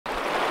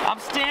I'm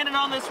standing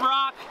on this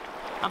rock,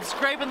 I'm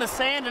scraping the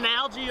sand and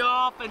algae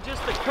off, and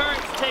just the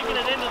current's taking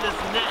it into this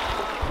net.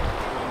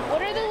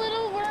 What are the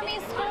little wormy,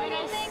 squirmy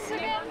things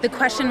again? The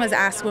question was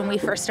asked when we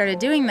first started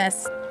doing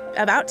this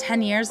about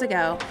 10 years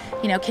ago.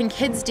 You know, can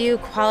kids do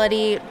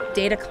quality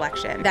data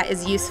collection that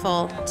is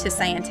useful to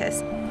scientists?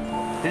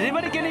 Did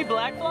anybody get any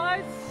black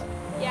flies?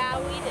 Yeah,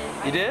 we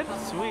did. You did?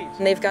 Sweet.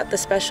 And they've got the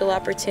special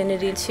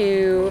opportunity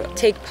to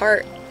take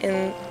part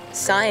in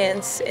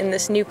science in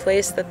this new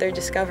place that they're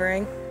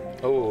discovering.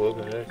 Oh,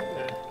 okay.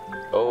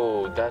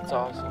 Oh, that's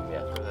awesome.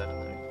 Yeah, throw that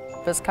in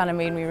there. This kind of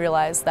made me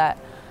realize that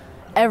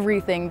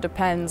everything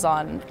depends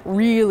on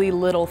really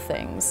little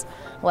things.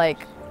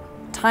 Like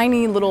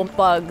tiny little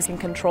bugs can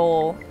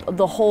control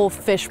the whole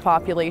fish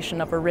population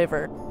of a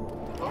river.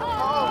 Oh,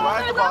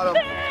 right at the bottom.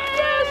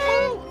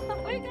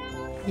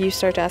 You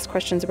start to ask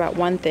questions about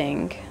one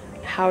thing.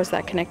 How is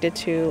that connected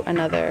to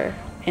another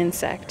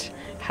insect?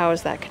 How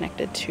is that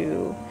connected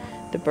to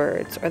the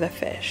birds or the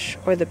fish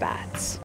or the bats?